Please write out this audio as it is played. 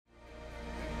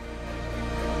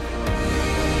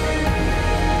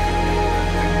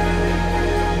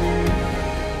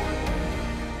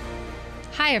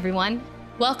Hi, everyone.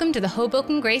 Welcome to the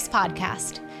Hoboken Grace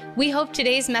Podcast. We hope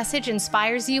today's message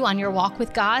inspires you on your walk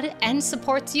with God and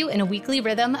supports you in a weekly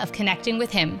rhythm of connecting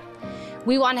with Him.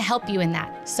 We want to help you in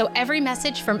that, so every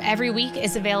message from every week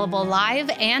is available live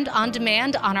and on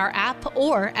demand on our app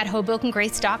or at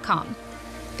HobokenGrace.com.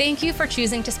 Thank you for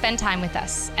choosing to spend time with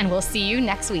us, and we'll see you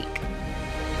next week.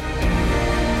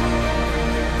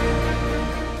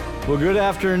 Well, good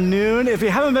afternoon. If you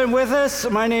haven't been with us,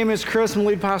 my name is Chris. I'm the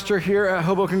lead pastor here at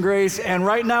Hoboken Grace, and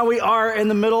right now we are in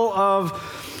the middle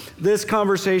of this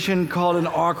conversation called An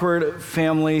Awkward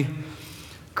Family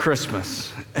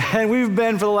Christmas. And we've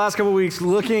been, for the last couple of weeks,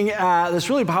 looking at this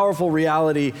really powerful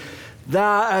reality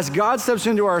that as God steps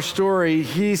into our story,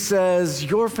 He says,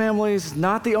 your family's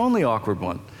not the only awkward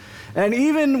one. And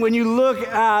even when you look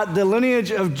at the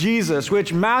lineage of Jesus,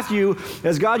 which Matthew,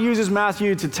 as God uses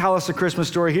Matthew to tell us a Christmas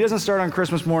story, he doesn't start on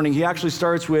Christmas morning. He actually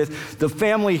starts with the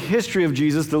family history of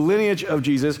Jesus, the lineage of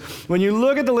Jesus. When you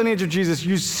look at the lineage of Jesus,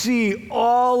 you see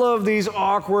all of these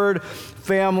awkward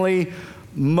family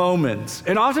moments.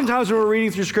 And oftentimes when we're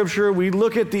reading through Scripture, we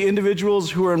look at the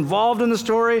individuals who are involved in the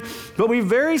story, but we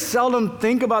very seldom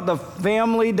think about the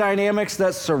family dynamics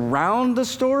that surround the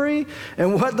story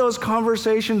and what those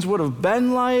conversations would have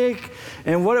been like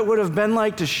and what it would have been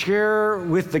like to share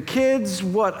with the kids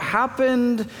what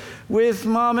happened with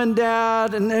mom and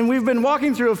dad. And we've been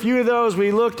walking through a few of those.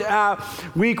 We looked at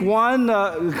week one,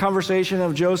 the conversation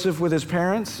of Joseph with his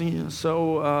parents.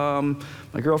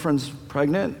 My girlfriend's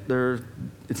pregnant.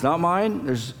 It's not mine.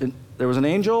 There was an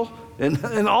angel.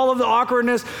 And all of the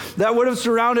awkwardness that would have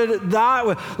surrounded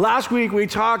that. Last week, we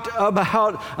talked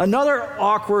about another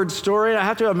awkward story. I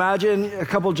have to imagine a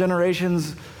couple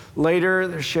generations later,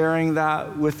 they're sharing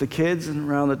that with the kids and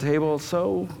around the table.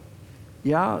 So,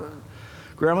 yeah,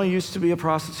 Grandma used to be a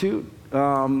prostitute.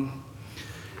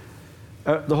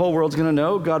 The whole world's going to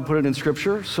know. God put it in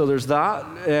Scripture, so there's that,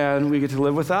 and we get to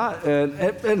live with that.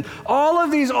 And all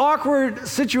of these awkward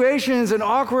situations and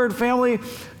awkward family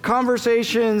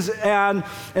conversations, and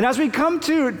as we come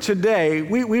to today,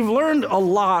 we've learned a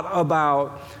lot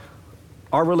about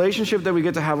our relationship that we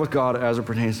get to have with God as it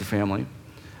pertains to family.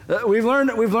 We've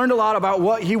learned a lot about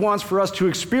what He wants for us to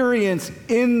experience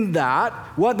in that,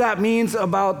 what that means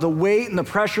about the weight and the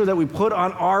pressure that we put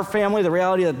on our family, the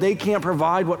reality that they can't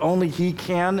provide what only He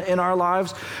can in our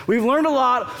lives. We've learned a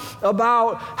lot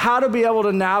about how to be able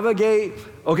to navigate,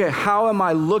 okay, how am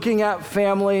I looking at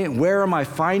family? Where am I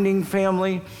finding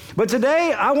family? But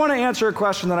today, I want to answer a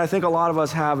question that I think a lot of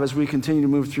us have as we continue to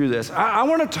move through this. I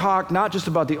want to talk not just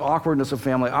about the awkwardness of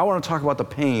family, I want to talk about the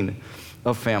pain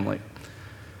of family.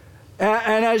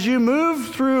 And as you move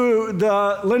through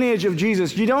the lineage of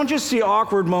Jesus, you don't just see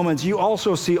awkward moments, you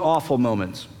also see awful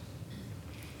moments.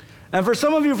 And for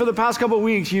some of you, for the past couple of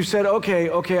weeks, you've said,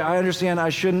 okay, I understand I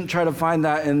shouldn't try to find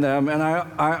that in them, and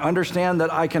I understand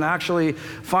that I can actually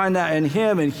find that in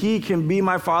Him, and He can be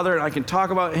my Father, and I can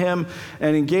talk about Him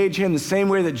and engage Him the same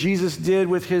way that Jesus did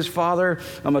with His Father.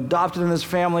 I'm adopted in this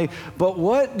family, but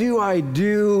what do I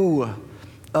do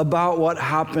about what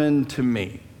happened to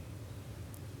me?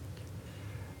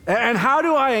 And how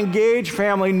do I engage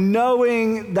family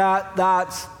knowing that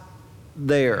that's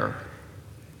there?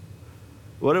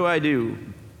 What do I do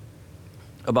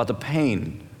about the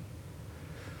pain?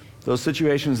 Those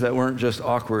situations that weren't just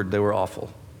awkward, they were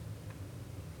awful.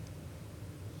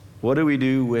 What do we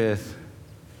do with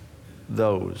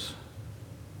those?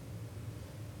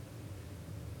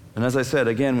 And as I said,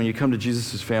 again, when you come to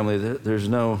Jesus' family, it's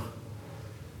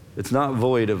not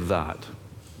void of that.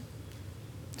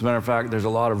 As a matter of fact, there's a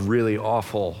lot of really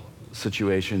awful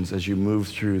situations as you move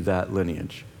through that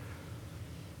lineage.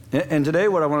 And today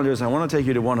what I want to do is I want to take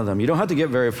you to one of them. You don't have to get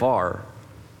very far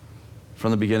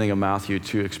from the beginning of Matthew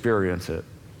to experience it.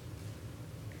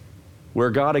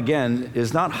 Where God, again,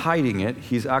 is not hiding it,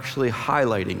 He's actually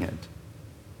highlighting it.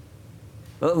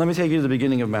 Let me take you to the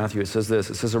beginning of Matthew. It says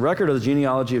this. It says, a record of the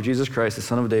genealogy of Jesus Christ, the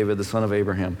son of David, the son of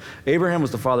Abraham. Abraham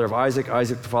was the father of Isaac,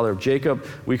 Isaac the father of Jacob.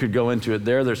 We could go into it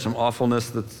there. There's some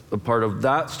awfulness that's a part of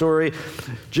that story.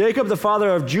 Jacob, the father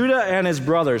of Judah and his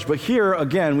brothers. But here,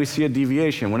 again, we see a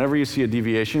deviation. Whenever you see a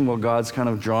deviation, well, God's kind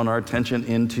of drawn our attention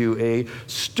into a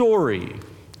story,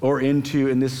 or into,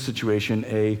 in this situation,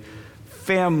 a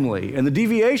family. And the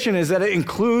deviation is that it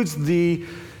includes the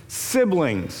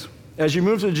siblings. As you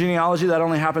move to the genealogy, that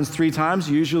only happens 3 times.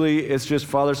 Usually it's just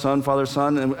father, son,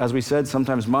 and as we said,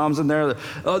 sometimes mom's in there.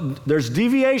 There's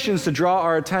deviations to draw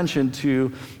our attention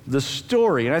to the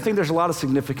story. And I think there's a lot of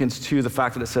significance to the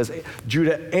fact that it says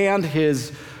Judah and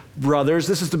his brothers.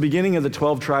 This is the beginning of the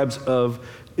 12 tribes of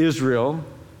Israel.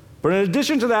 But in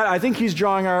addition to that, I think he's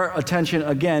drawing our attention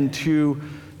again to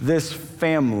this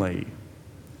family.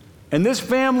 And this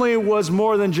family was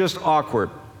more than just awkward.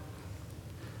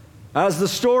 As the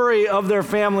story of their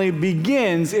family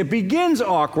begins, it begins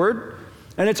awkward,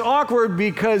 and it's awkward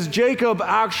because Jacob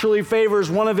actually favors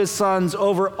one of his sons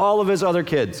over all of his other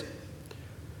kids.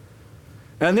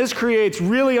 And this creates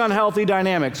really unhealthy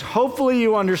dynamics. Hopefully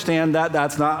you understand that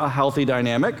that's not a healthy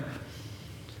dynamic.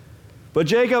 But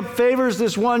Jacob favors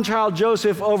this one child,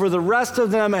 Joseph, over the rest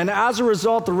of them, and as a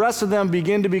result, the rest of them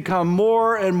begin to become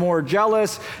more and more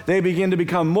jealous. They begin to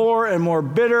become more and more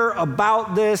bitter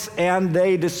about this, and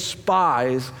they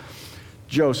despise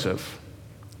Joseph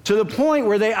to the point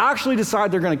where they actually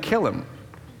decide they're going to kill him.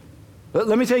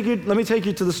 Let me take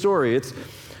you to the story. It's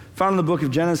found in the book of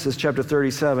Genesis, chapter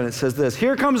 37. It says this: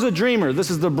 "Here comes the dreamer."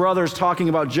 This is the brothers talking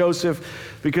about Joseph,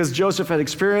 because Joseph had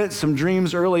experienced some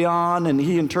dreams early on, and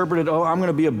he interpreted, "Oh, I'm going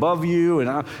to be above you,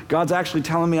 and God's actually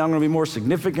telling me I'm going to be more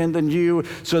significant than you."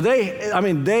 So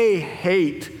they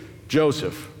hate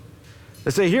Joseph. They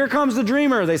say, "Here comes the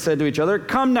dreamer," they said to each other.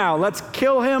 "Come now, let's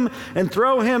kill him and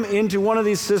throw him into one of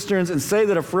these cisterns and say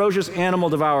that a ferocious animal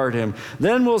devoured him.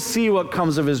 Then we'll see what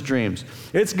comes of his dreams."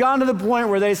 It's gotten to the point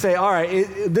where they say, all right,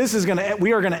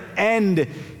 we are going to end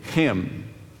him.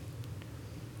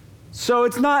 So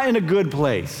it's not in a good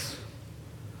place.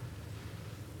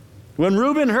 When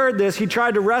Reuben heard this, he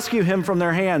tried to rescue him from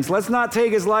their hands. "Let's not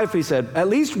take his life," he said. At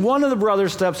least one of the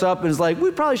brothers steps up and is like,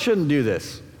 "We probably shouldn't do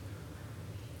this."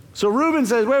 So Reuben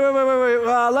says, wait,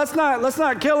 let's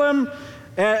not kill him.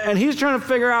 And he's trying to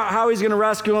figure out how he's going to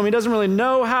rescue him. He doesn't really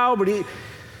know how, but he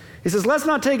says, "Let's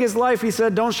not take his life," he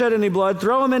said. "Don't shed any blood.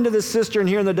 Throw him into this cistern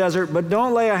here in the desert, but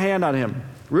don't lay a hand on him."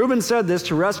 Reuben said this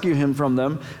to rescue him from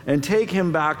them and take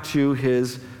him back to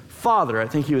his father. I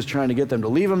think he was trying to get them to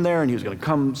leave him there, and he was going to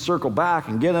come circle back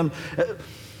and get him.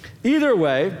 Either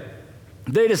way,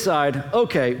 they decide,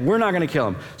 okay, we're not going to kill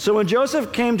him. So when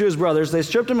Joseph came to his brothers, they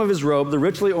stripped him of his robe, the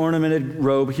richly ornamented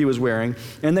robe he was wearing,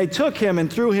 and they took him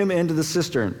and threw him into the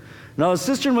cistern. Now the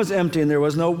cistern was empty and there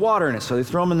was no water in it, so they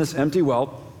throw him in this empty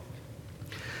well.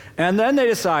 And then they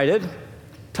decided,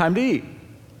 time to eat.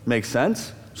 Makes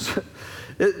sense.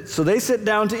 So they sit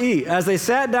down to eat. As they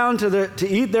sat down to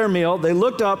eat their meal, they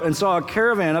looked up and saw a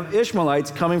caravan of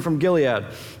Ishmaelites coming from Gilead.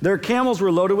 Their camels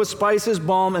were loaded with spices,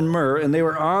 balm, and myrrh, and they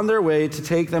were on their way to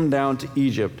take them down to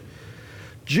Egypt.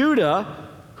 Judah,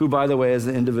 who, by the way, is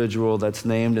the individual that's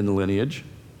named in the lineage,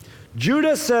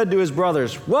 Judah said to his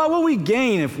brothers, "What will we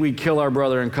gain if we kill our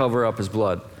brother and cover up his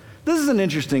blood?" This is an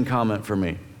interesting comment for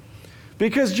me,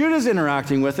 because Judah's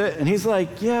interacting with it, and he's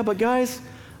like, yeah, but guys,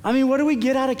 what do we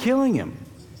get out of killing him?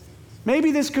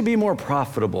 Maybe this could be more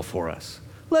profitable for us.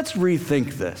 Let's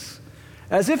rethink this.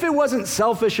 As if it wasn't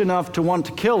selfish enough to want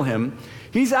to kill him,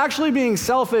 he's actually being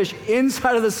selfish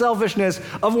inside of the selfishness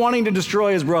of wanting to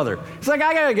destroy his brother. He's like,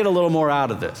 I got to get a little more out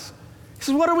of this. He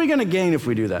says, what are we going to gain if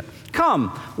we do that?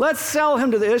 Come, let's sell him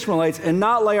to the Ishmaelites and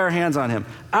not lay our hands on him.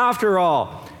 After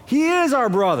all, he is our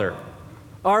brother,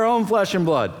 our own flesh and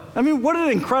blood. What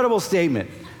an incredible statement.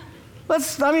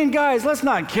 Guys, let's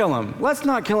not kill him. Let's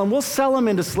not kill him. We'll sell him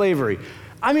into slavery.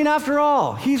 After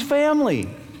all, he's family.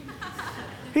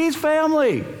 He's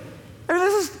family.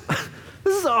 This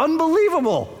is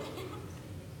unbelievable.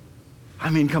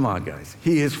 Come on, guys.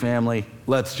 He is family.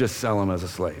 Let's just sell him as a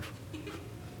slave.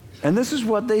 And this is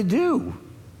what they do.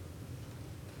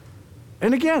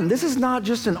 And again, this is not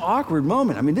just an awkward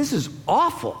moment. This is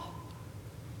awful.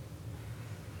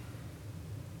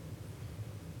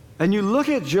 And you look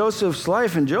at Joseph's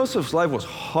life, and Joseph's life was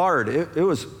hard. It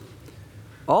was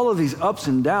all of these ups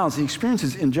and downs. He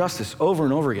experiences injustice over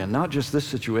and over again, not just this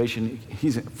situation.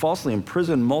 He's falsely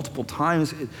imprisoned multiple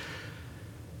times.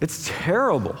 It's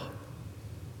terrible.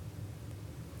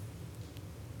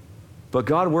 But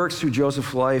God works through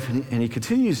Joseph's life, and he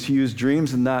continues to use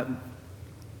dreams in that.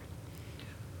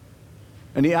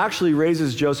 And he actually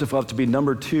raises Joseph up to be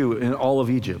number 2 in all of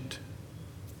Egypt.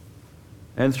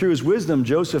 And through his wisdom,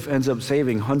 Joseph ends up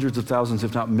saving hundreds of thousands,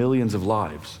 if not millions of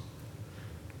lives,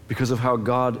 because of how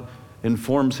God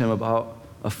informs him about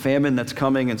a famine that's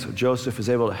coming. And so Joseph is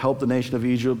able to help the nation of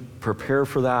Egypt prepare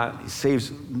for that. He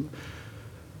saves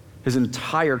his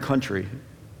entire country,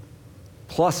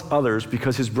 plus others,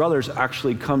 because his brothers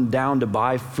actually come down to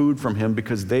buy food from him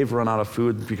because they've run out of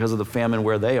food because of the famine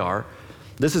where they are.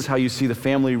 This is how you see the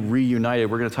family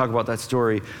reunited. We're going to talk about that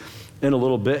story in a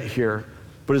little bit here.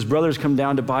 But his brothers come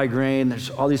down to buy grain. There's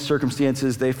all these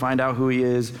circumstances. They find out who he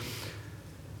is.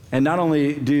 And not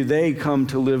only do they come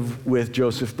to live with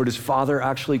Joseph, but his father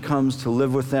actually comes to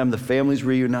live with them. The family's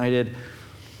reunited.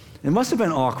 It must have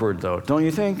been awkward, though, don't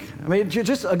you think?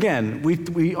 Just again,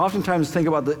 we oftentimes think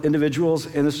about the individuals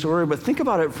in the story, but think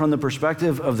about it from the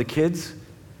perspective of the kids.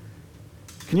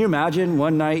 Can you imagine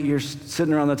one night you're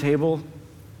sitting around the table?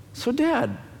 So,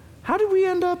 Dad, how did we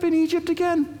end up in Egypt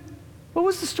again? What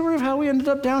was the story of how we ended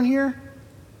up down here?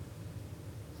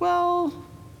 Well,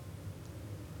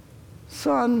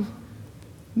 son,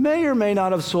 may or may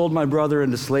not have sold my brother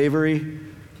into slavery.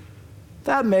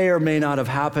 That may or may not have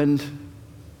happened.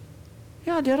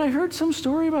 Yeah, Dad, I heard some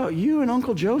story about you and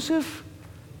Uncle Joseph.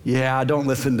 Yeah, don't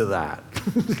listen to that.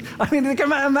 I mean,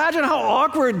 imagine how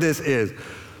awkward this is.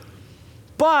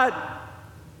 But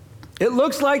it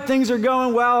looks like things are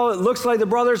going well. It looks like the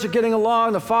brothers are getting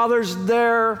along. The father's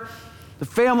there. The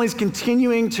family's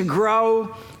continuing to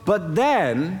grow. But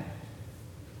then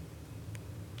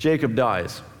Jacob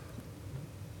dies.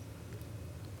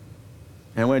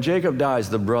 And when Jacob dies,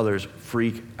 the brothers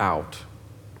freak out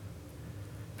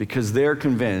because they're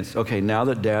convinced, okay, now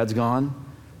that Dad's gone,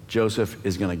 Joseph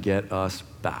is going to get us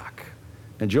back.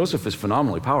 And Joseph is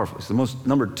phenomenally powerful. He's the most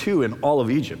number 2 in all of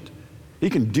Egypt. He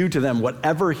can do to them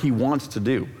whatever he wants to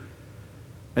do.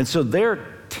 And so they're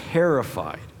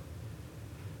terrified,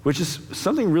 which is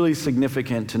something really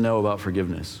significant to know about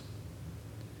forgiveness.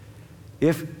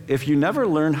 If you never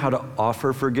learn how to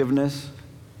offer forgiveness,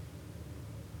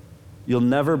 you'll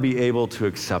never be able to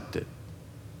accept it.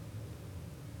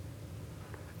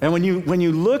 And when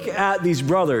you look at these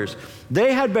brothers,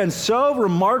 they had been so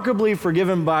remarkably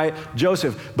forgiven by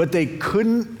Joseph, but they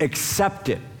couldn't accept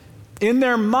it. In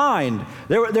their mind,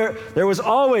 there was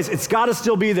always, it's got to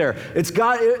still be there.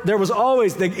 There was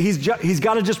always, he's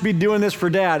got to just be doing this for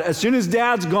Dad. As soon as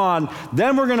Dad's gone,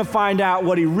 then we're going to find out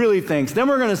what he really thinks. Then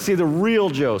we're going to see the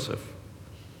real Joseph.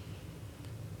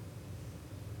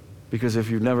 Because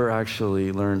if you've never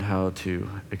actually learned how to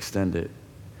extend it,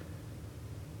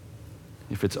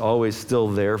 if it's always still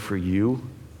there for you,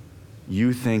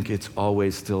 you think it's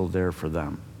always still there for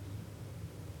them.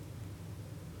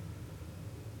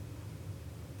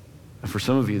 And for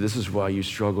some of you, this is why you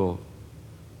struggle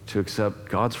to accept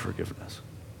God's forgiveness.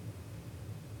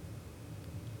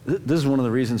 This is one of the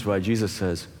reasons why Jesus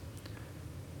says,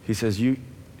 he says, you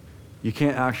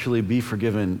can't actually be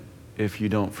forgiven if you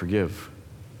don't forgive.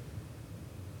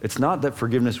 It's not that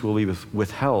forgiveness will be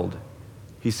withheld.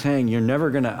 He's saying you're never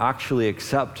going to actually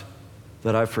accept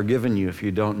that I've forgiven you if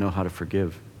you don't know how to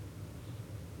forgive.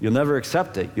 You'll never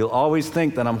accept it. You'll always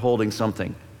think that I'm holding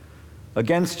something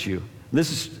against you.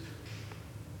 This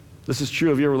is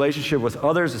true of your relationship with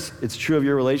others. It's true of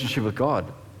your relationship with God.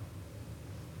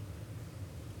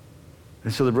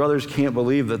 And so the brothers can't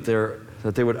believe that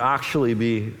they would actually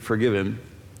be forgiven.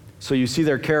 So you see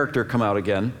their character come out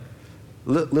again.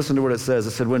 Listen to what it says.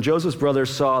 It said, when Joseph's brothers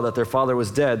saw that their father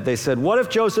was dead, they said, what if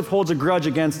Joseph holds a grudge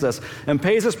against us and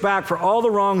pays us back for all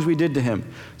the wrongs we did to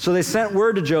him? So they sent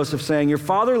word to Joseph saying, your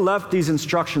father left these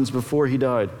instructions before he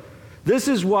died. This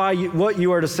is what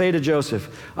you are to say to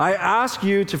Joseph. I ask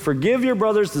you to forgive your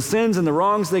brothers the sins and the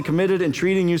wrongs they committed in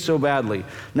treating you so badly.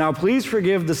 Now please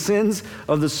forgive the sins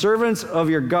of the servants of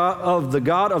the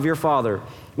God of your father.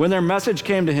 When their message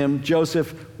came to him,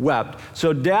 Joseph wept.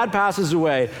 So Dad passes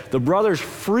away. The brothers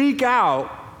freak out,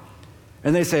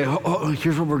 and they say,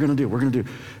 here's what we're going to do.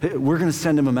 We're going to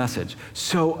send him a message.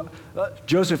 So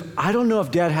Joseph, I don't know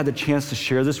if Dad had the chance to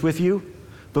share this with you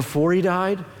before he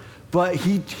died, but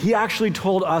he actually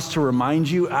told us to remind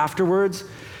you afterwards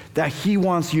that he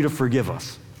wants you to forgive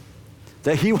us,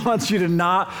 that he wants you to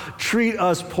not treat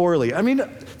us poorly. I mean,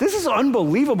 this is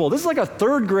unbelievable. This is like a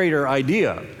third grader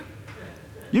idea.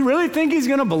 You really think he's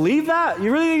going to believe that? You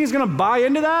really think he's going to buy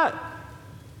into that?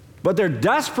 But they're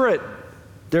desperate.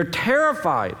 They're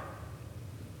terrified.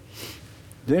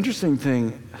 The interesting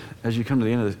thing, as you come to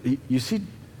the end of this, you see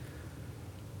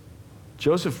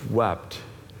Joseph wept.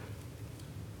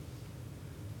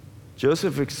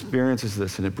 Joseph experiences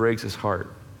this, and it breaks his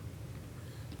heart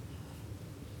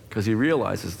because he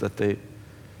realizes that they're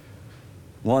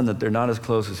not as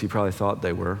close as he probably thought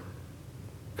they were.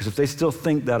 Because if they still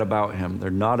think that about him, they're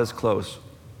not as close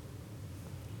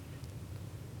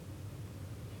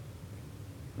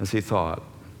as he thought.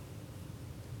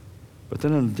 But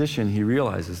then in addition, he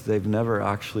realizes they've never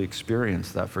actually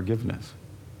experienced that forgiveness.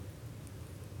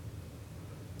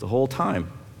 The whole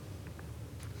time,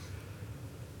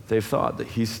 they've thought that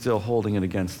he's still holding it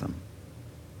against them.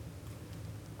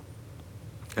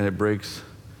 And it breaks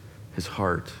his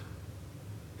heart.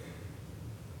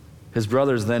 His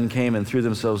brothers then came and threw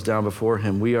themselves down before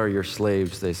him. We are your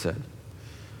slaves, they said.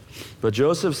 But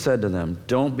Joseph said to them,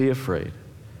 don't be afraid.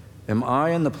 Am I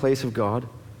in the place of God?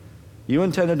 You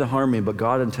intended to harm me, but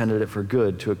God intended it for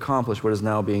good, to accomplish what is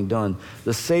now being done,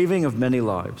 the saving of many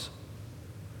lives.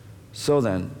 So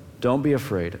then, don't be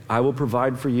afraid. I will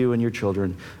provide for you and your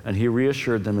children. And he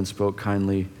reassured them and spoke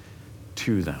kindly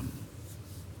to them.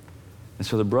 And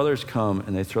so the brothers come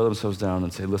and they throw themselves down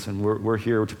and say, listen, we're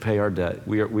here to pay our debt.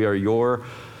 We are your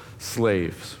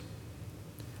slaves.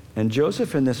 And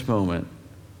Joseph in this moment,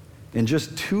 in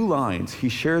just 2 lines, he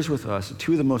shares with us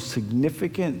 2 of the most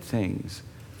significant things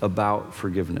about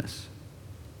forgiveness.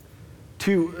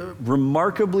 2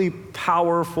 remarkably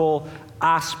powerful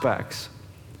aspects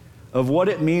of what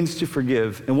it means to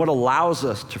forgive and what allows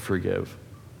us to forgive.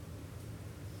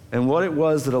 And what it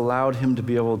was that allowed him to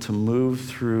be able to move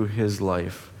through his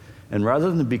life. And rather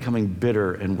than becoming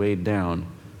bitter and weighed down,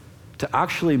 to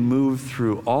actually move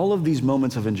through all of these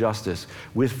moments of injustice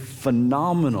with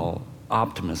phenomenal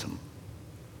optimism.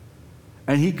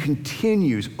 And he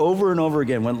continues over and over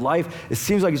again. When life, it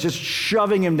seems like it's just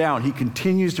shoving him down, he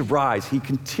continues to rise. He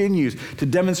continues to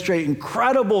demonstrate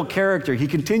incredible character. He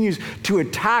continues to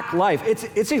attack life.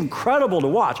 It's incredible to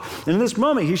watch. And in this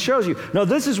moment, he shows you, no,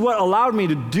 this is what allowed me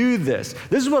to do this.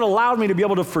 This is what allowed me to be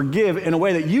able to forgive in a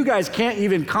way that you guys can't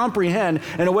even comprehend,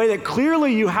 in a way that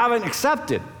clearly you haven't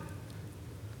accepted.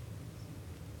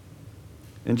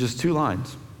 In just 2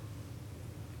 lines.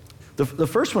 The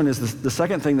first one is the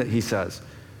second thing that he says,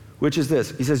 which is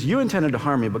this. He says, you intended to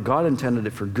harm me, but God intended it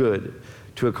for good,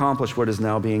 to accomplish what is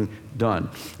now being done.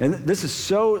 And this is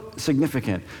so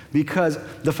significant because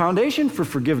the foundation for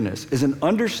forgiveness is an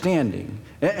understanding,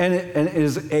 and it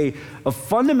is a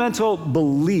fundamental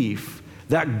belief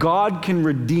that God can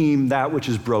redeem that which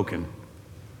is broken.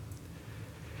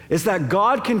 It's that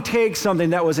God can take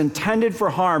something that was intended for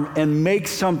harm and make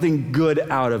something good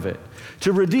out of it.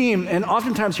 To redeem, and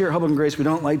oftentimes here at Hope and Grace, we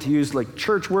don't like to use like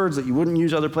church words that you wouldn't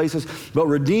use other places, but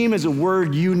redeem is a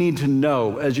word you need to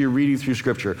know as you're reading through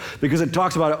Scripture because it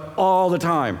talks about it all the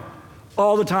time.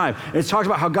 All the time. And it talks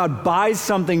about how God buys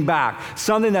something back,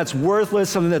 something that's worthless,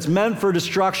 something that's meant for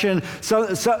destruction,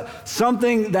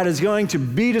 something that is going to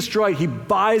be destroyed. He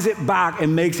buys it back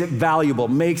and makes it valuable,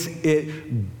 makes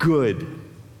it good.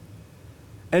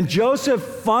 And Joseph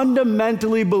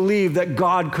fundamentally believed that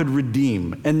God could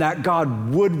redeem and that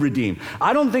God would redeem.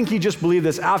 I don't think he just believed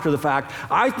this after the fact.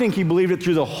 I think he believed it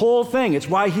through the whole thing. It's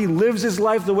why he lives his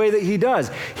life the way that he does.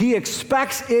 He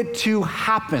expects it to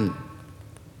happen.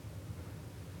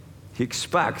 He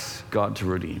expects God to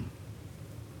redeem.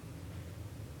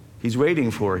 He's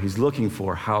looking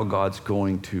for how God's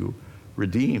going to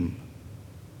redeem.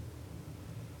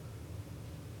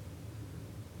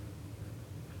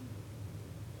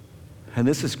 And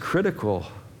this is critical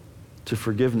to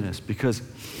forgiveness because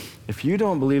if you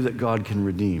don't believe that God can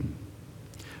redeem,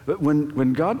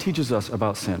 when God teaches us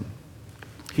about sin,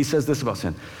 he says this about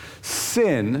sin.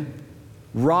 Sin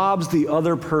robs the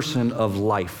other person of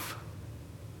life.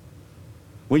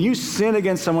 When you sin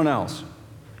against someone else,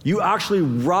 you actually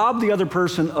rob the other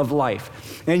person of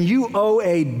life. And you owe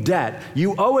a debt.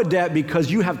 You owe a debt because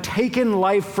you have taken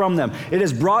life from them. It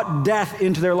has brought death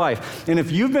into their life. And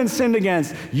if you've been sinned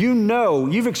against, you know,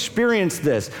 you've experienced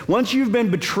this. Once you've been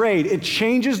betrayed, it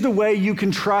changes the way you can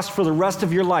trust for the rest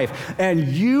of your life. And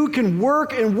you can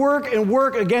work and work and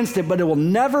work against it, but it will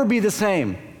never be the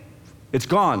same. It's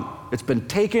gone. It's been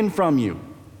taken from you.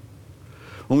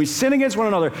 When we sin against one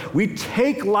another, we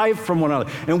take life from one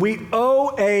another, and we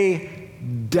owe a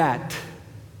debt.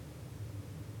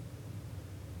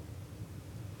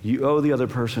 You owe the other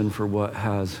person for what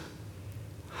has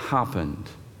happened.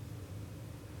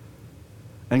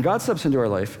 And God steps into our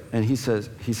life, and he says,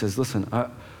 listen, I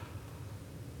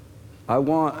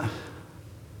want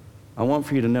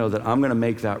for you to know that I'm going to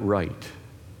make that right.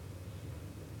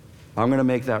 I'm going to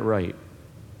make that right.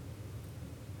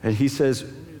 And he says,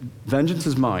 vengeance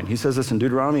is mine. He says this in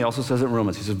Deuteronomy, he also says it in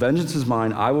Romans. He says, vengeance is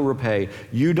mine, I will repay.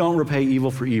 You don't repay evil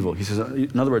for evil. He says,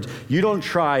 in other words, you don't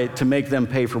try to make them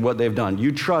pay for what they've done.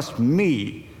 You trust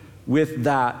me with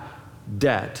that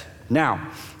debt. Now,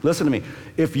 listen to me.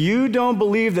 If you don't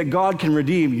believe that God can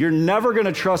redeem, you're never going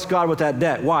to trust God with that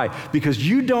debt. Why? Because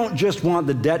you don't just want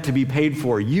the debt to be paid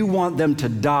for. You want them to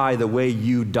die the way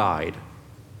you died.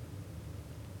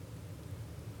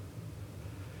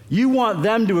 You want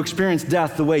them to experience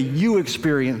death the way you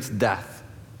experienced death.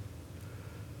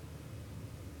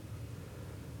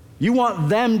 You want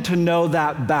them to know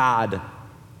that bad,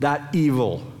 that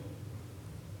evil.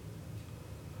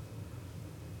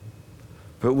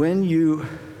 But when you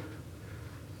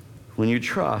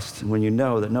trust, when you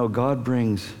know that no, God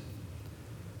can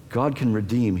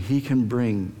redeem, he can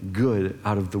bring good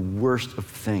out of the worst of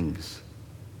things.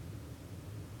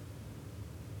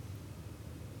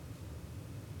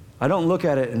 I don't look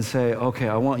at it and say, okay,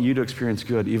 I want you to experience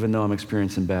good even though I'm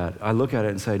experiencing bad. I look at it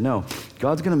and say, no,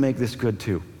 God's going to make this good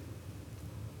too.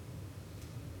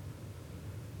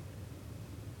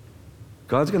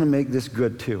 God's going to make this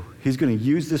good too. He's going to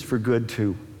use this for good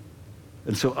too.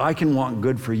 And so I can want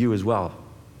good for you as well.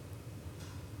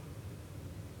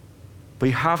 But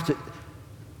you have to,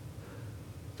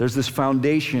 there's this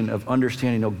foundation of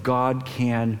understanding, God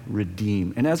can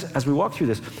redeem. And as we walk through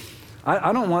this,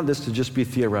 I don't want this to just be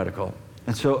theoretical.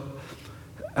 And so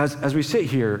as we sit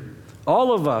here,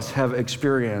 all of us have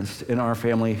experienced in our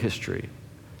family history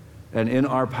and in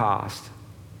our past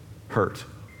hurt.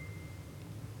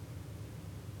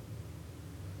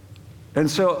 And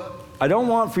so I don't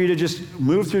want for you to just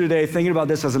move through today thinking about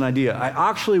this as an idea. I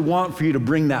actually want for you to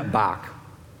bring that back.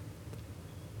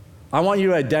 I want you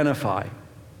to identify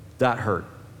that hurt.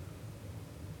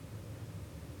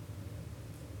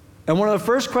 And one of the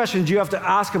first questions you have to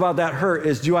ask about that hurt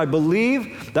is, do I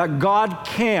believe that God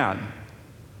can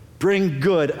bring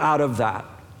good out of that?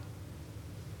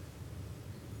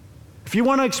 If you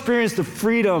want to experience the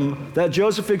freedom that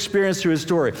Joseph experienced through his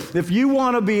story, if you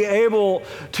want to be able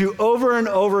to over and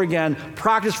over again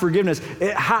practice forgiveness,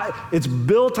 it's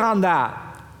built on that.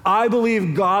 I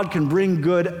believe God can bring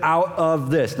good out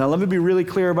of this. Now, let me be really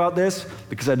clear about this,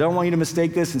 because I don't want you to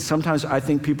mistake this, and sometimes I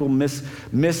think people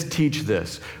misteach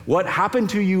this. What happened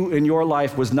to you in your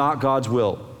life was not God's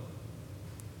will.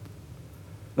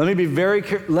 Let me be very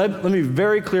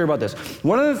clear about this.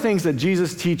 One of the things that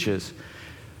Jesus teaches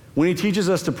when he teaches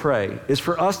us to pray is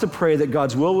for us to pray that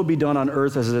God's will will be done on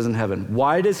earth as it is in heaven.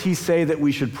 Why does he say that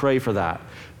we should pray for that?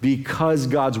 Because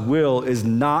God's will is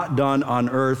not done on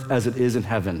earth as it is in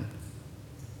heaven.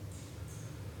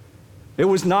 It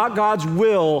was not God's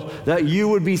will that you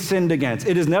would be sinned against.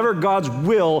 It is never God's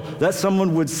will that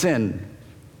someone would sin.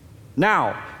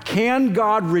 Now, can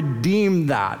God redeem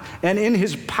that? And in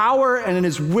his power and in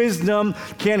his wisdom,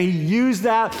 can he use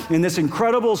that in this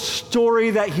incredible story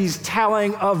that he's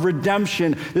telling of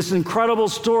redemption, this incredible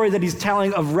story that he's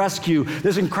telling of rescue,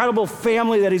 this incredible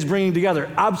family that he's bringing together?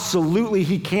 Absolutely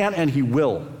he can, and he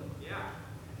will.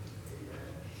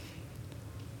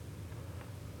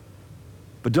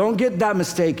 But don't get that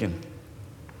mistaken.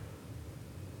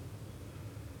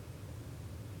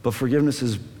 But forgiveness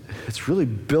it's really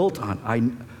built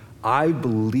on, I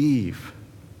believe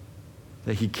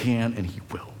that he can and he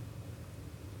will.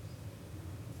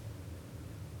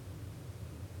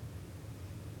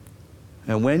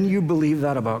 And when you believe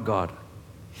that about God,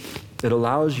 it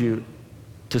allows you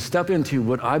to step into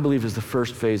what I believe is the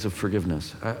first phase of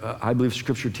forgiveness. I believe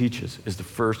Scripture teaches is the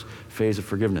first phase of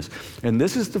forgiveness. And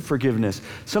this is the forgiveness.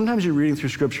 Sometimes you're reading through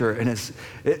Scripture and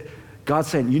God's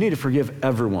saying, you need to forgive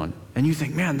everyone. And you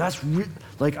think, man,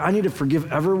 I need to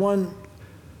forgive everyone?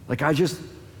 Like I just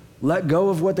let go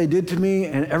of what they did to me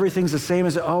and everything's the same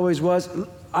as it always was?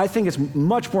 I think it's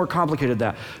much more complicated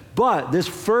than that. But this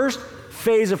first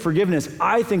phase of forgiveness,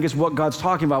 I think, is what God's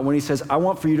talking about when he says, I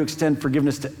want for you to extend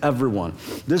forgiveness to everyone.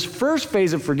 This first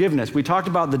phase of forgiveness, we talked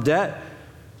about the debt,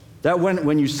 that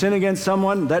when you sin against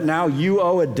someone, that now you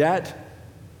owe a debt.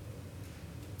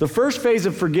 The first phase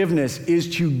of forgiveness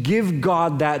is to give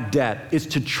God that debt. It's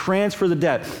to transfer the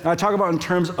debt. Now, I talk about in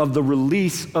terms of the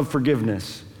release of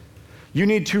forgiveness. You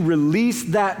need to release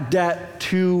that debt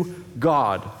to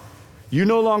God. You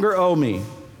no longer owe me.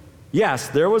 Yes,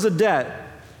 there was a debt.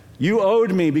 You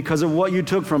owed me because of what you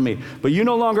took from me, but you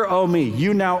no longer owe me.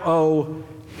 You now owe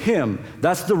him.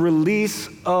 That's the release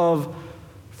of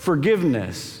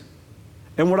forgiveness.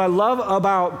 And what I love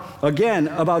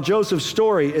about Joseph's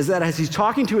story is that as he's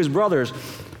talking to his brothers,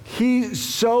 he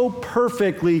so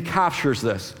perfectly captures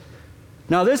this.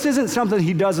 Now, this isn't something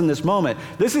he does in this moment.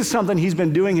 This is something he's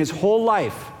been doing his whole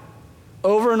life.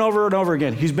 Over and over and over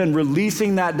again, he's been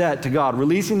releasing that debt to God,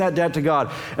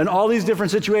 and all these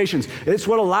different situations. It's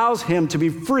what allows him to be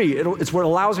free. It's what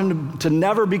allows him to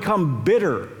never become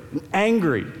bitter and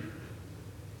angry.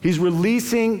 He's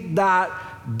releasing that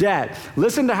debt.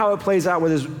 Listen to how it plays out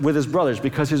with his brothers,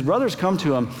 because his brothers come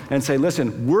to him and say,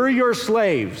 listen, we're your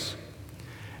slaves.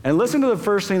 And listen to the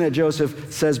first thing that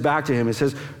Joseph says back to him. He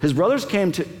says, his brothers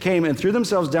came and threw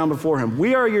themselves down before him.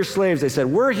 We are your slaves, they said.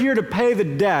 We're here to pay the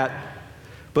debt.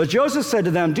 But Joseph said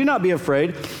to them, do not be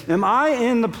afraid. Am I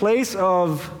in the place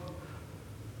of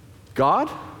God?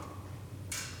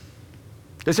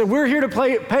 They said, we're here to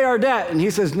pay our debt. And he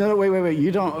says, no, wait,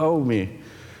 you don't owe me.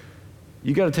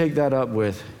 You got to take that up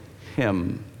with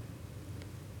him.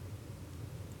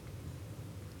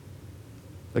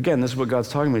 Again, this is what God's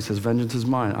talking about. He says, vengeance is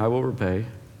mine. I will repay.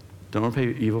 Don't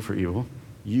repay evil for evil.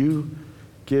 You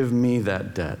give me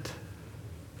that debt.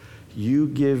 You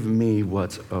give me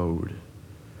what's owed.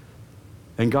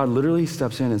 And God literally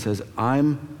steps in and says,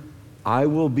 I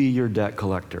will be your debt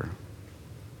collector.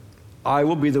 I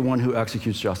will be the one who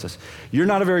executes justice. You're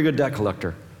not a very good debt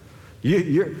collector.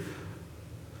 You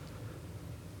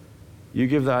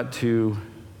give that to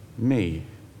me.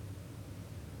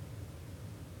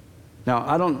 Now,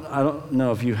 I don't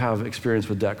know if you have experience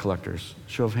with debt collectors.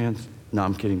 Show of hands? No,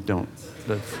 I'm kidding, don't.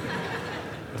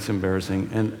 That's embarrassing.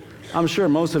 And I'm sure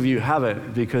most of you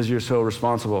haven't because you're so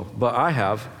responsible, but I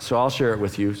have, so I'll share it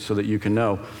with you so that you can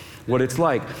know what it's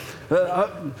like.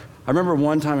 I remember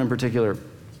one time in particular,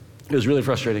 it was really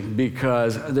frustrating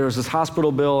because there was this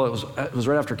hospital bill. It was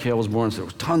right after Kale was born, so there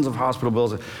was tons of hospital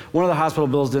bills. One of the hospital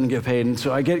bills didn't get paid, and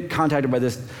so I get contacted by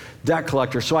this debt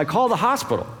collector. So I called the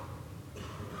hospital.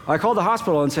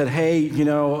 And said, hey,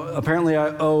 apparently I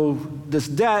owe this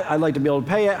debt. I'd like to be able to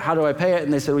pay it. How do I pay it?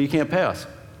 And they said, well, you can't pay us.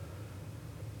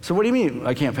 So what do you mean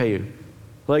I can't pay you?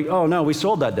 Like, oh, no, we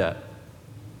sold that debt.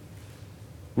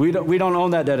 We don't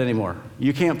own that debt anymore.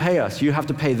 You can't pay us. You have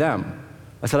to pay them.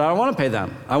 I said, I don't want to pay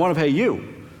them. I want to pay you.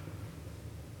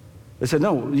 They said,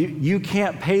 no, you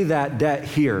can't pay that debt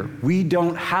here. We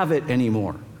don't have it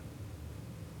anymore.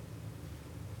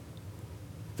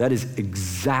 That is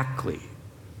exactly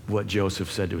what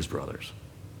Joseph said to his brothers.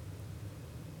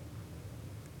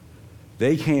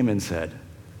 They came and said,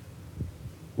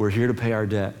 we're here to pay our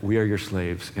debt. We are your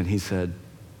slaves. And he said,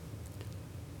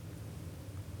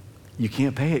 you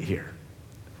can't pay it here.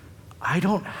 I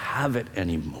don't have it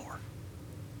anymore.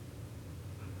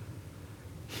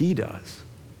 He does.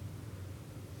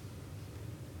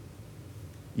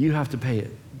 You have to pay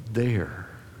it there.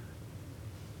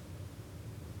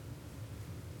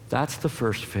 That's the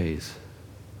first phase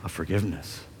of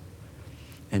forgiveness.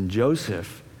 And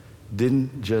Joseph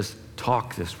didn't just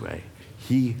talk this way.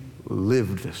 He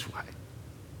lived this way.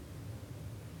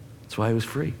 That's why he was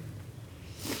free.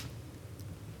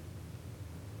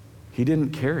 He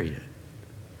didn't carry it.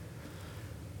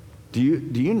 Do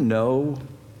you know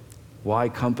why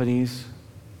companies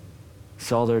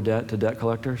sell their debt to debt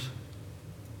collectors?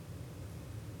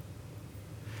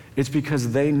 It's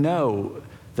because they know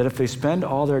that if they spend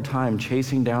all their time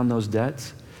chasing down those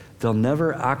debts, they'll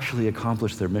never actually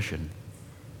accomplish their mission.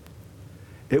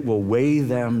 It will weigh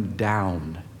them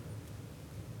down.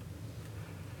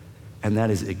 And that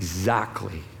is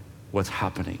exactly what's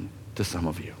happening to some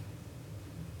of you.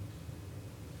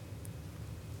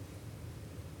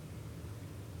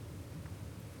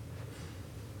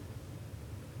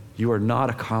 You are not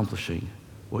accomplishing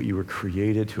what you were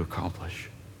created to accomplish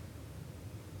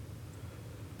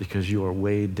because you are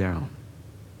weighed down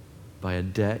by a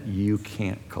debt you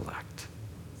can't collect.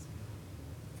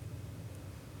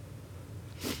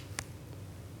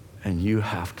 And you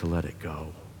have to let it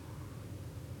go.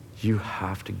 You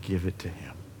have to give it to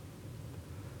him.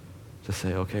 To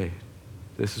say, okay,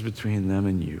 this is between them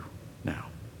and you now,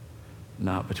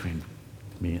 not between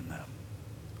me and them.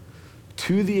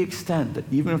 To the extent that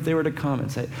even if they were to come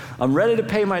and say, I'm ready to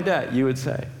pay my debt, you would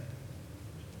say,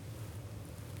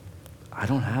 I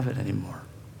don't have it anymore.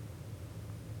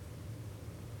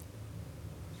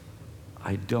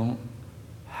 I don't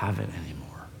have it anymore.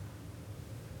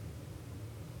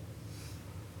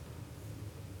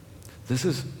 This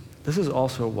is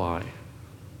also why,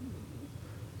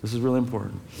 this is really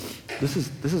important. This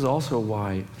is also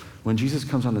why when Jesus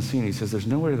comes on the scene, he says, there's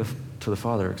no way to the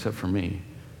Father except for me.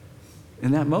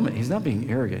 In that moment, he's not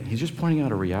being arrogant. He's just pointing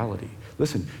out a reality.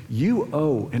 Listen, you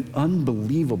owe an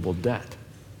unbelievable debt.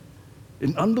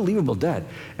 An unbelievable debt.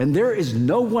 And there is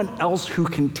no one else who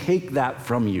can take that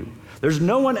from you. There's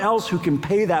no one else who can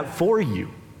pay that for you.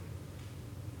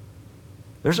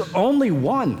 There's only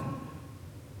one.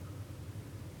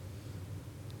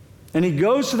 And he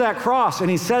goes to that cross and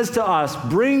he says to us,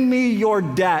 bring me your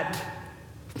debt.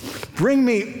 Bring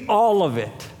me all of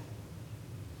it.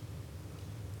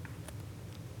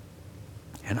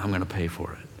 And I'm going to pay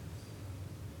for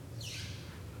it.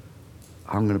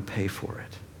 I'm going to pay for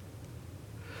it.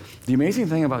 The amazing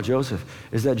thing about Joseph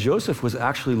is that Joseph was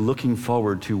actually looking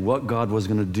forward to what God was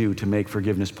going to do to make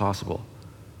forgiveness possible.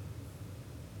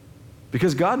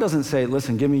 Because God doesn't say,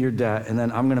 listen, give me your debt, and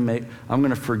then I'm going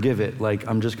to forgive it, like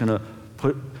I'm just going to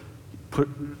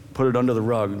put it under the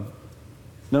rug.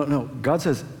 No, God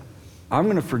says, I'm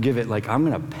going to forgive it, like I'm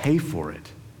going to pay for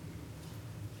it.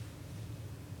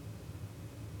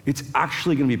 It's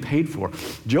actually going to be paid for.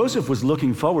 Joseph was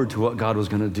looking forward to what God was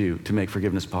going to do to make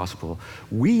forgiveness possible.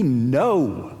 We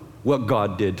know what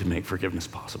God did to make forgiveness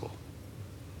possible.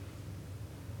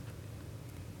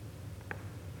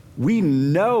 We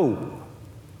know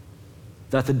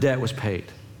that the debt was paid.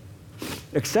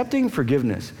 Accepting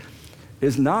forgiveness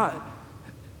is not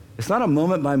a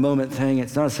moment-by-moment thing.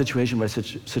 It's not a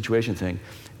situation-by-situation thing.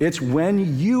 It's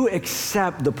when you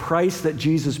accept the price that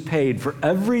Jesus paid for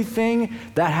everything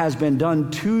that has been done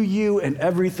to you and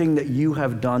everything that you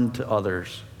have done to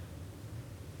others.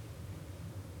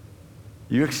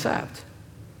 You accept.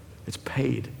 It's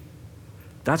paid.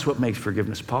 That's what makes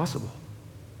forgiveness possible.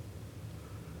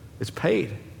 It's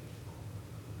paid.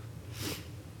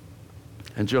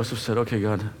 And Joseph said, okay,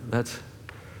 God, that's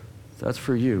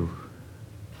for you.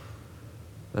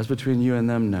 That's between you and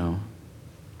them now.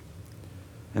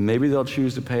 And maybe they'll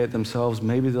choose to pay it themselves.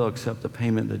 Maybe they'll accept the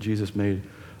payment that Jesus made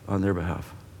on their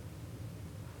behalf.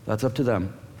 That's up to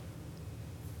them.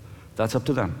 That's up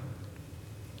to them.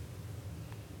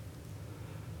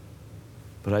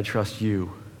 But I trust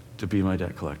you to be my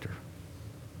debt collector.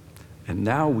 And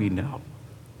now we know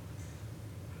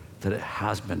that it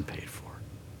has been paid for.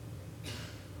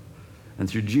 And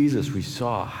through Jesus, we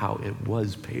saw how it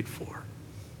was paid for.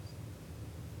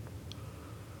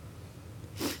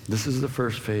 This is the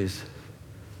first phase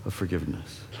of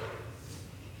forgiveness.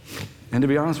 And to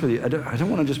be honest with you, I don't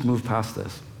want to just move past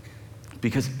this,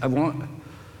 because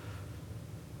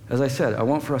as I said, I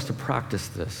want for us to practice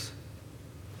this.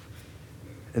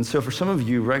 And so for some of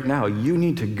you right now, you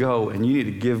need to go and you need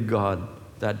to give God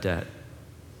that debt.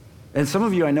 And some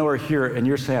of you I know are here and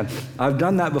you're saying, I've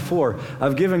done that before.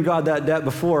 I've given God that debt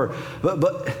before.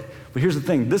 But here's the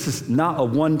thing. This is not a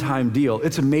one-time deal.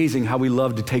 It's amazing how we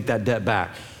love to take that debt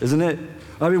back, isn't it?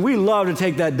 I mean, we love to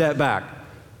take that debt back.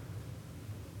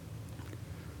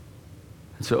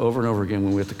 And so over and over again,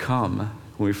 when we have to come,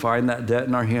 when we find that debt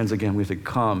in our hands again, we have to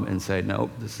come and say, no,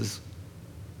 this is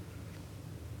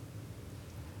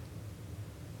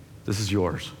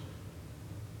yours.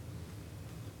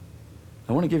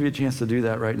 I want to give you a chance to do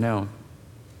that right now.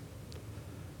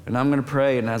 And I'm going to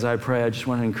pray, and as I pray, I just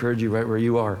want to encourage you right where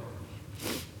you are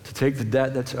to take the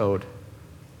debt that's owed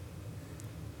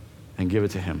and give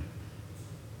it to him.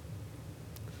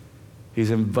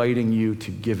 He's inviting you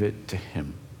to give it to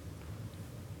him.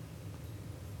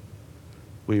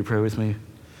 Will you pray with me?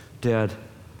 Dad,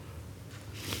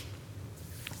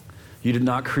 you did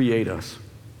not create us.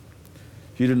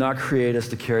 You did not create us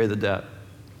to carry the debt.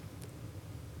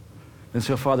 And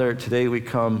so, Father, today we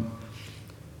come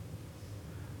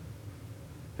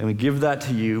and we give that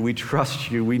to you. We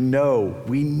trust you. We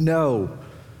know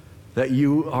that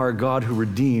you are a God who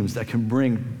redeems, that can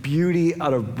bring beauty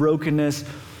out of brokenness,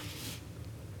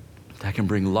 that can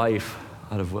bring life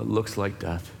out of what looks like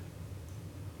death.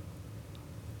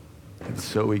 And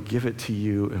so we give it to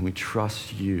you and we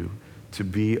trust you to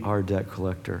be our debt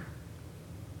collector,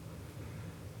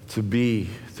 to be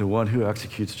the one who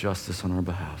executes justice on our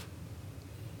behalf.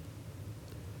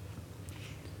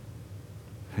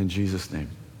 In Jesus' name,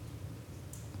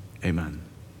 amen.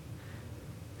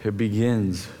 It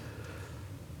begins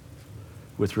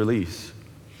with release.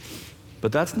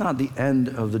 But that's not the end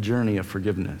of the journey of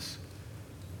forgiveness.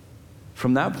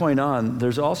 From that point on,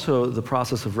 there's also the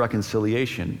process of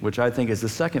reconciliation, which I think is the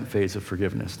second phase of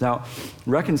forgiveness. Now,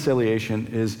 reconciliation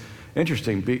is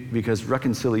interesting because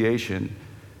reconciliation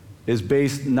is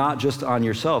based not just on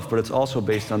yourself, but it's also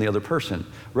based on the other person.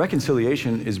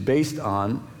 Reconciliation is based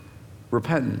on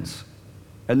repentance.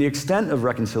 And the extent of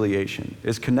reconciliation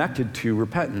is connected to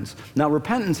repentance. Now,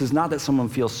 repentance is not that someone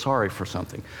feels sorry for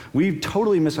something. We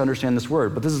totally misunderstand this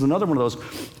word, but this is another one of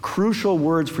those crucial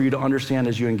words for you to understand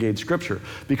as you engage Scripture.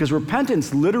 Because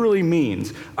repentance literally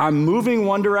means I'm moving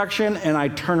one direction and I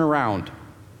turn around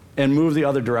and move the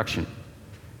other direction.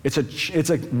 It's a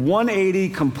 180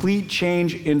 complete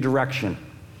change in direction.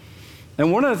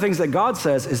 And one of the things that God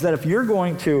says is that if you're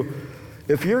going to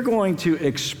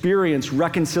experience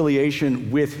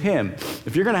reconciliation with him,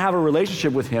 if you're going to have a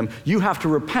relationship with him, you have to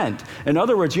repent. In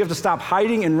other words, you have to stop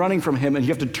hiding and running from him, and you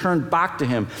have to turn back to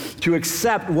him to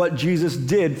accept what Jesus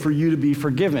did for you to be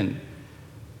forgiven.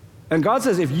 And God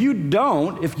says, if you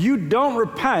don't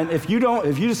repent, if you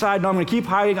decide, no, I'm going to keep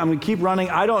hiding, I'm going to keep running,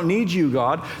 I don't need you,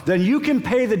 God, then you can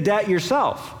pay the debt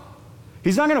yourself.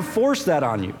 He's not going to force that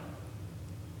on you.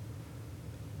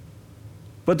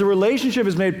 But the relationship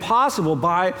is made possible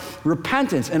by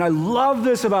repentance. And I love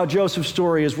this about Joseph's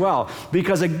story as well,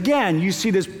 because again, you see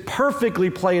this perfectly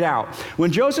played out.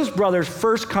 When Joseph's brothers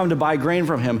first come to buy grain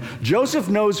from him, Joseph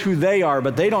knows who they are,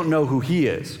 but they don't know who he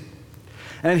is.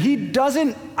 And he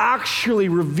doesn't actually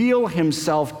reveal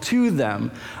himself to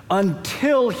them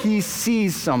until he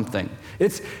sees something.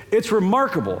 It's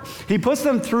remarkable. He puts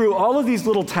them through all of these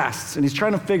little tests, and he's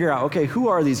trying to figure out, okay, who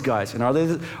are these guys? And are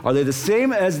they the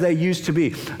same as they used to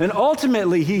be? And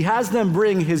ultimately, he has them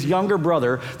bring his younger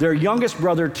brother, their youngest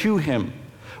brother, to him.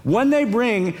 When they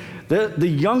bring the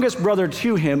youngest brother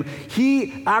to him,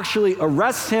 he actually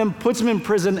arrests him, puts him in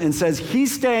prison, and says,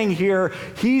 he's staying here.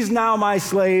 He's now my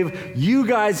slave. You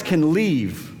guys can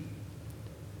leave.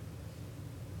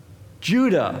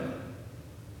 Judah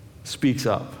speaks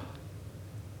up.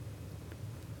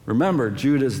 Remember,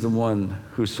 Judah's the one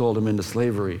who sold him into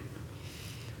slavery.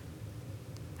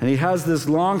 And he has this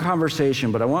long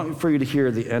conversation, but I want for you to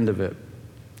hear the end of it.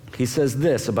 He says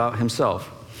this about himself.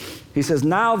 He says,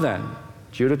 "Now then,"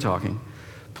 Judah talking,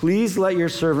 "please let your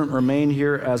servant remain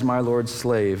here as my Lord's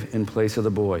slave in place of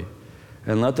the boy,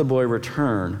 and let the boy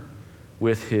return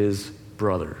with his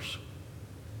brothers."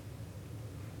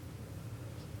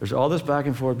 There's all this back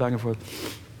and forth, back and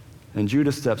forth. And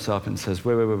Judah steps up and says,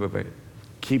 wait.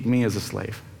 Keep me as a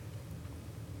slave.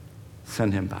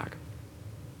 Send him back.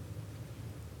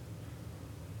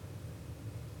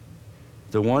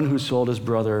 The one who sold his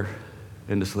brother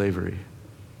into slavery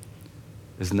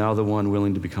is now the one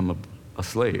willing to become a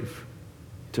slave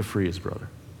to free his brother.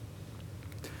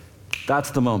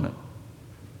 That's the moment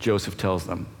Joseph tells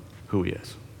them who he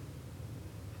is.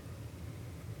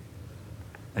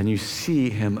 And you see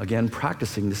him again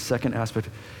practicing the second aspect.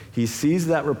 He sees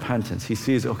that repentance. He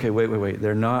sees, okay, wait.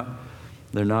 They're not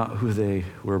who they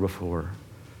were before.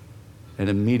 And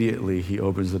immediately he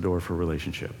opens the door for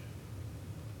relationship.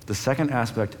 The second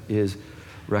aspect is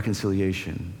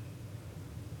reconciliation.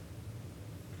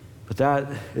 But that,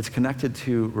 it's connected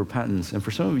to repentance. And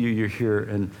for some of you, you're here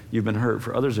and you've been hurt.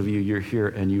 For others of you, you're here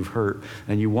and you've hurt.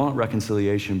 And you want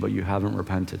reconciliation, but you haven't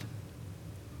repented.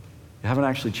 You haven't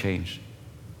actually changed.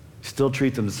 You still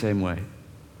treat them the same way.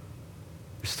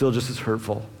 You're still just as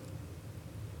hurtful.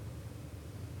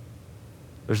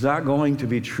 There's not going to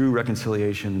be true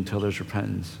reconciliation until there's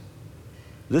repentance.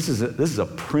 This is a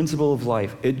principle of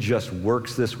life. It just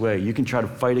works this way. You can try to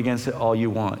fight against it all you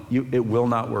want. It will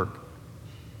not work.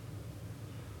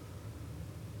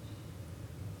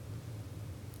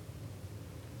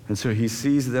 And so he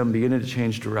sees them beginning to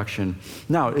change direction.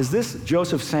 Now, is this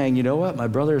Joseph saying, you know what, my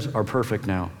brothers are perfect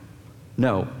now?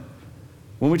 No.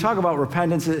 When we talk about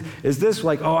repentance, is this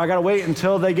like, I got to wait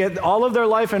until they get all of their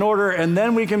life in order and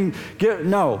then we can get,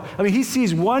 no. I mean, he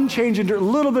sees one change, a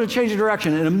little bit of change in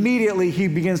direction, and immediately he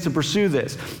begins to pursue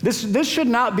this. This should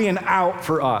not be an out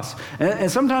for us.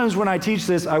 And sometimes when I teach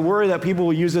this, I worry that people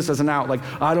will use this as an out, like,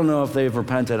 I don't know if they've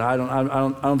repented. I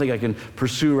don't think I can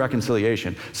pursue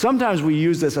reconciliation. Sometimes we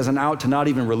use this as an out to not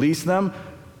even release them.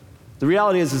 The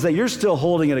reality is that you're still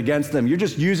holding it against them. You're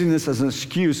just using this as an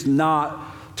excuse not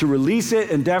to release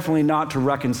it and definitely not to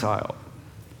reconcile.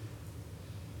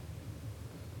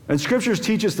 And scriptures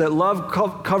teach us that love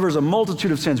covers a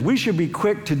multitude of sins. We should be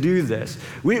quick to do this.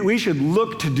 We should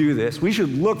look to do this. We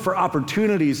should look for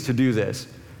opportunities to do this.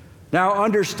 Now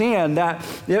understand that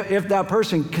if that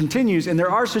person continues, and there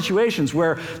are situations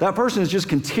where that person is just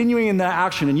continuing in that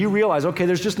action and you realize, okay,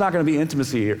 there's just not going to be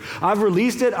intimacy here. I've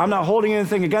released it. I'm not holding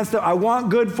anything against them. I want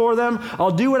good for them.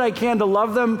 I'll do what I can to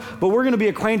love them, but we're going to be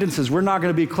acquaintances. We're not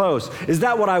going to be close. Is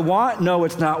that what I want? No,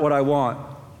 it's not what I want.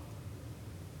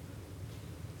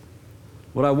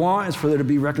 What I want is for there to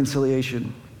be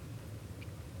reconciliation.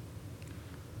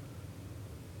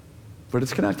 But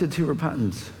it's connected to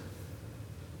repentance.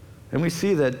 And we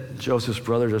see that Joseph's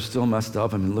brothers are still messed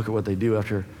up. I mean, look at what they do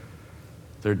after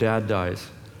their dad dies.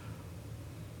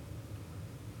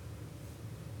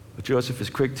 But Joseph is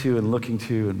quick to and looking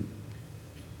to and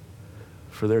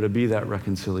for there to be that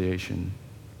reconciliation.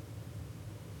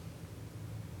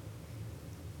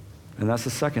 And that's the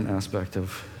second aspect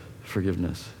of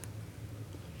forgiveness.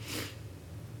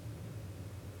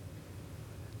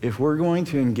 If we're going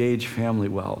to engage family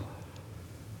well,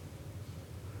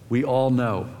 we all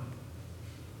know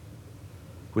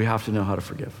we have to know how to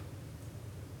forgive.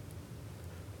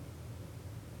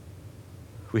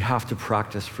 We have to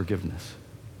practice forgiveness.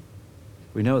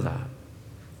 We know that.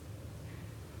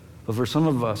 But for some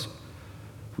of us,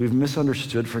 we've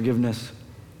misunderstood forgiveness.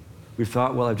 We've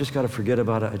thought, well, I've just got to forget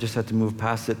about it. I just have to move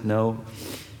past it. No.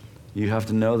 You have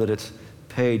to know that it's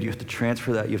paid. You have to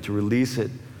transfer that. You have to release it.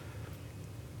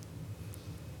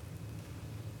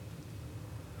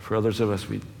 For others of us,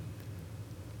 we've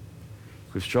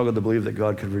struggled to believe that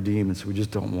God could redeem, and so we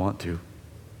just don't want to.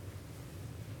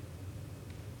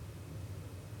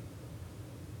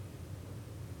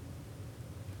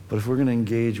 But if we're going to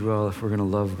engage well, if we're going to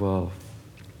love well,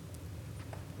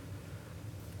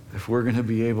 if we're going to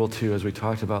be able to, as we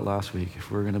talked about last week, if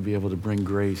we're going to be able to bring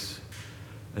grace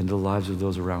into the lives of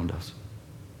those around us,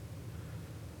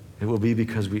 it will be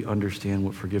because we understand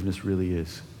what forgiveness really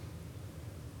is.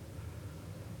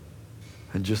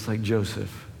 And just like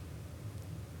Joseph,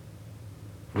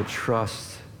 we'll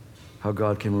trust how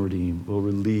God can redeem, we'll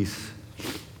release,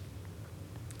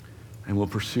 and we'll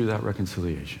pursue that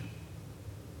reconciliation.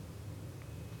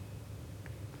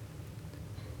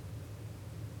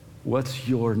 What's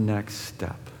your next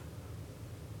step?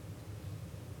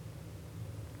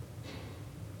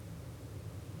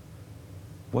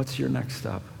 What's your next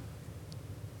step?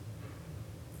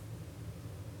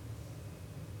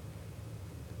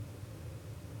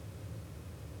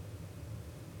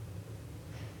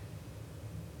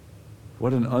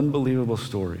 What an unbelievable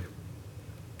story.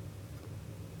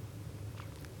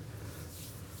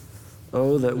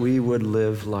 Oh, that we would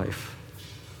live life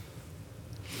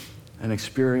and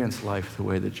experience life the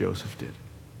way that Joseph did.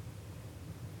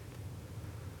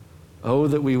 Oh,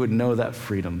 that we would know that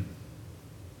freedom,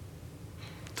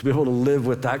 to be able to live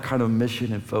with that kind of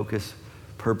mission and focus,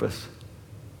 purpose,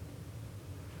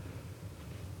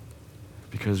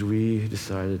 because we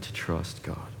decided to trust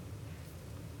God.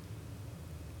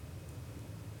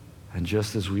 And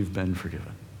just as we've been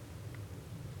forgiven,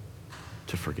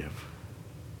 to forgive.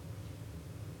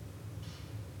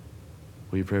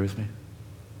 Will you pray with me?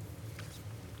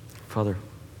 Father,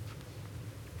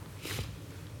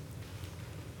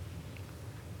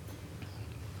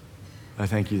 I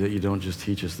thank you that you don't just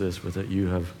teach us this, but that you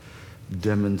have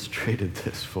demonstrated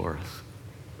this for us.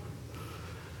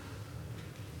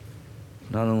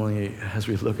 Not only as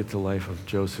we look at the life of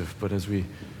Joseph, but as we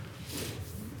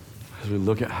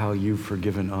look at how you've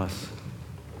forgiven us.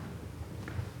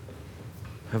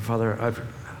 And Father, I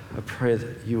pray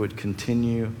that you would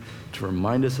continue to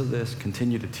remind us of this,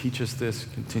 continue to teach us this,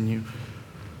 continue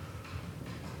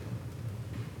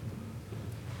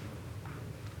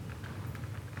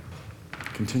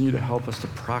to help us to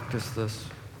practice this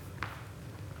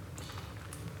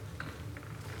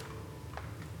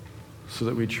so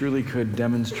that we truly could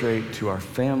demonstrate to our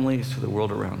families, to the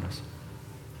world around us,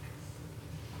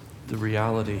 the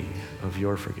reality of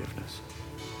your forgiveness.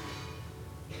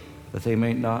 That they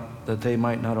might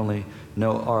not only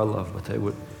know our love, but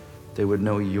they would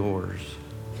know yours.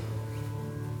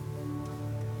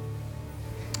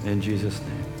 In Jesus'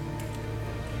 name,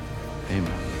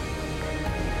 amen.